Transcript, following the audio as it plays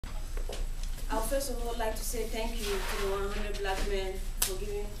I would first of all like to say thank you to the 100 Black men for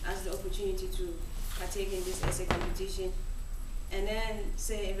giving us the opportunity to partake in this essay competition. And then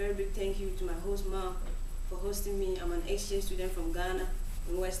say a very big thank you to my host mom for hosting me. I'm an exchange student from Ghana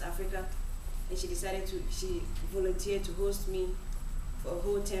in West Africa. And she volunteered to host me for a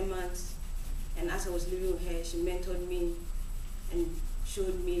whole 10 months. And as I was living with her, she mentored me and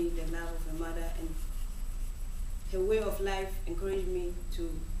showed me the love of her mother, and her way of life encouraged me to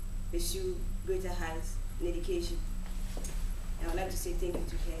pursue greater heights in education. And I would like to say thank you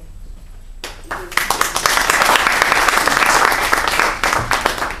to her.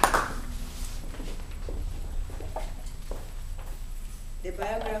 The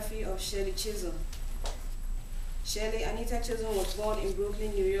biography of Shirley Chisholm. Shirley Anita Chisholm was born in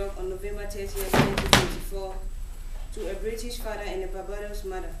Brooklyn, New York on November 30, 1924, to a British father and a Barbados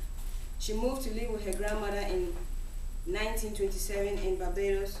mother. She moved to live with her grandmother in 1927 in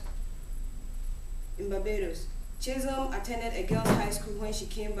Barbados. Chisholm attended a girls' high school when she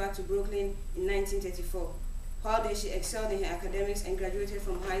came back to Brooklyn in 1934. While there, she excelled in her academics and graduated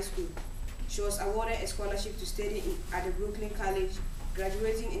from high school. She was awarded a scholarship to study at the Brooklyn College,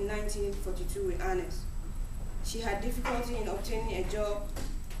 graduating in 1942 with honors. She had difficulty in obtaining a job.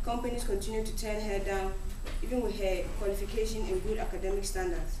 Companies continued to turn her down, even with her qualification and good academic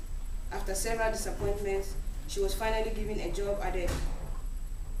standards. After several disappointments, she was finally given a job at the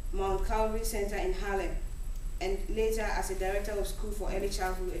Mount Calvary Center in Harlem, and later as a director of school for early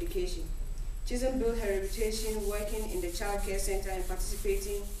childhood education. Chisholm built her reputation working in the child care center and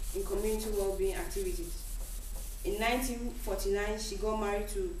participating in community well-being activities. In 1949, she got married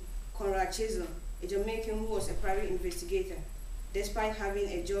to Conrad Chisholm, a Jamaican who was a private investigator. Despite having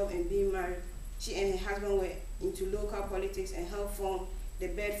a job and being married, she and her husband were into local politics and helped form the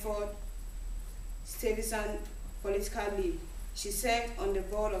Bedford-Stuyvesant Political League. She served on the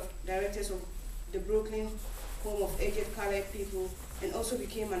board of directors of the Brooklyn Home of Aged Colored People and also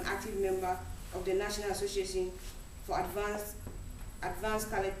became an active member of the National Association for Advanced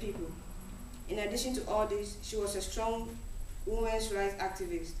Colored People. In addition to all this, she was a strong women's rights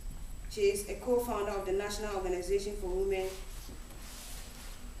activist. She is a co-founder of the National Organization for Women.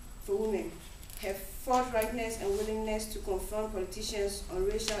 Her forthrightness and willingness to confront politicians on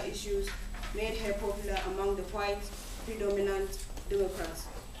racial issues made her popular among the white predominant Democrats,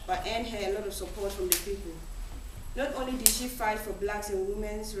 but earned her a lot of support from the people. Not only did she fight for blacks and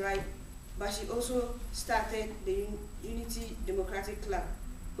women's rights, but she also started the Unity Democratic Club,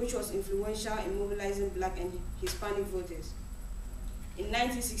 which was influential in mobilizing black and Hispanic voters. In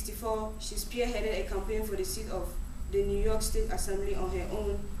 1964, she spearheaded a campaign for the seat of the New York State Assembly on her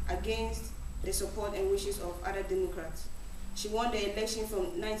own against the support and wishes of other Democrats. She won the election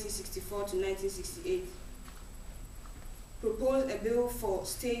from 1964 to 1968, proposed a bill for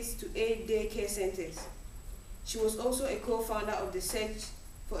states to aid daycare centers. She was also a co-founder of the Search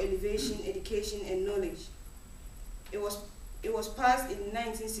for Elevation, Education, and Knowledge. It was passed in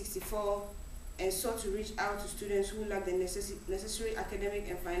 1964 and sought to reach out to students who lack the necessary academic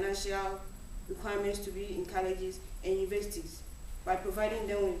and financial requirements to be in colleges and universities by providing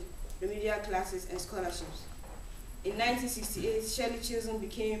them with remedial classes and scholarships. In 1968, Shirley Chisholm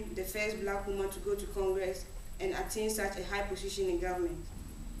became the first black woman to go to Congress and attain such a high position in government.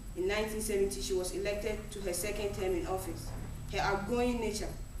 In 1970, she was elected to her second term in office. Her outgoing nature,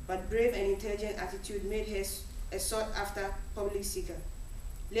 but brave and intelligent attitude made her a sought-after public seeker.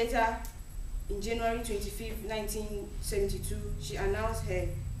 Later, in January 25, 1972, she announced her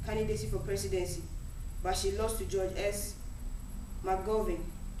candidacy for presidency, but she lost to George S. McGovern.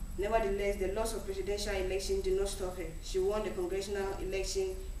 Nevertheless, the loss of presidential election did not stop her. She won the congressional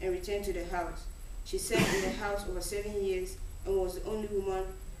election and returned to the House. She served in the House over 7 years and was the only woman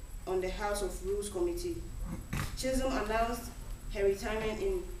on the House of Rules Committee. Chisholm announced her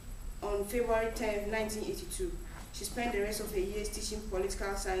retirement on February 10, 1982. She spent the rest of her years teaching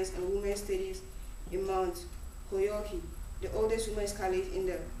political science and women's studies in Mount Holyoke, the oldest women's college in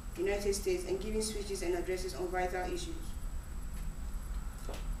the United States, and giving speeches and addresses on vital issues.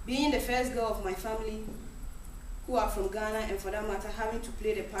 Being the first girl of my family, who are from Ghana, and for that matter, having to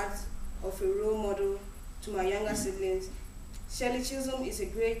play the part of a role model to my younger siblings, Shirley Chisholm is a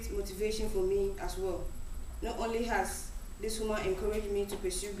great motivation for me as well. Not only has this woman encouraged me to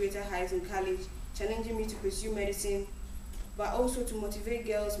pursue greater heights in college, challenging me to pursue medicine, but also to motivate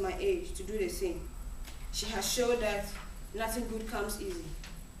girls my age to do the same. She has showed that nothing good comes easy.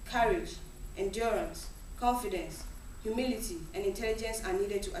 Courage, endurance, confidence, humility, and intelligence are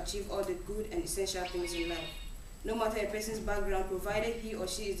needed to achieve all the good and essential things in life. No matter a person's background, provided he or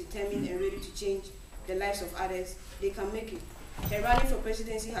she is determined and ready to change the lives of others, they can make it. Her rally for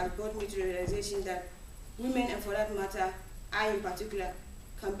presidency has brought me to the realization that women, and for that matter, I in particular,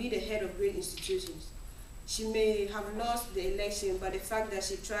 can be the head of great institutions. She may have lost the election, but the fact that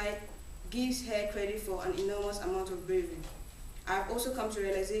she tried gives her credit for an enormous amount of bravery. I have also come to the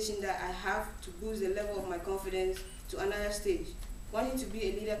realization that I have to boost the level of my confidence to another stage. Wanting to be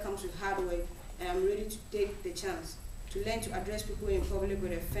a leader comes with hard work, and I'm ready to take the chance to learn to address people in public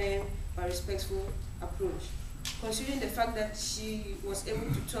with a firm but respectful approach. Considering the fact that she was able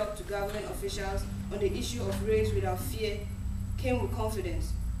to talk to government officials on the issue of race without fear came with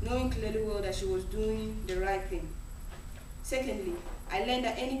confidence, knowing clearly well that she was doing the right thing. Secondly, I learned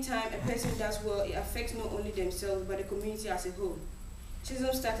that any time a person does well, it affects not only themselves but the community as a whole.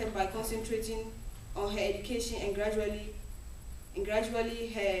 Chisholm started by concentrating on her education, and gradually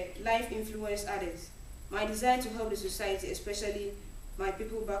her life influenced others. My desire to help the society, especially my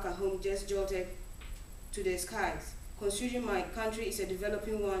people back at home, just jolted to the skies. Considering my country is a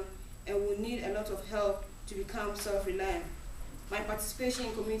developing one and will need a lot of help to become self-reliant. My participation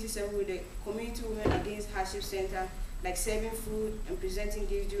in community service with the Community Women Against Hardship Center, like serving food and presenting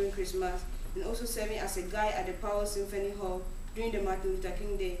gifts during Christmas, and also serving as a guide at the Powell Symphony Hall during the Martin Luther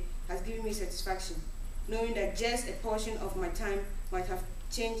King Day, has given me satisfaction, knowing that just a portion of my time might have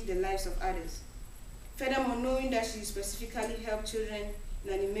changed the lives of others. Furthermore, knowing that she specifically helped children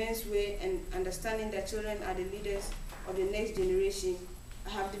in an immense way, and understanding that children are the leaders of the next generation, I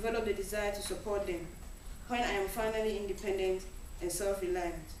have developed a desire to support them when I am finally independent and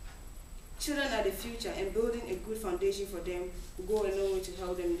self-reliant. Children are the future, and building a good foundation for them will go a long way to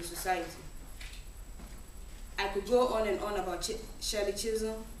help them in the society. I could go on and on about Shirley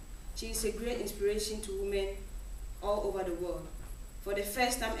Chisholm. She is a great inspiration to women all over the world. For the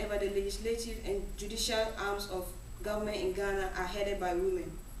first time ever, the legislative and judicial arms of government in Ghana are headed by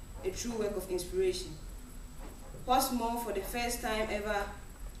women, a true work of inspiration. What's more, for the first time ever,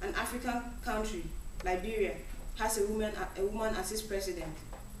 an African country, Liberia, has a woman as its president.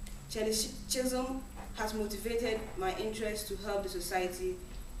 Shirley Chisholm has motivated my interest to help the society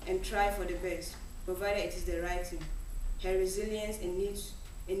and try for the best, provided it is the right thing. Her resilience and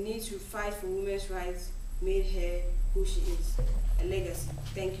need to fight for women's rights made her who she is. A legacy.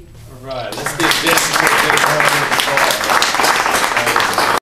 Thank you. All right, let's give Jessica a big round of applause.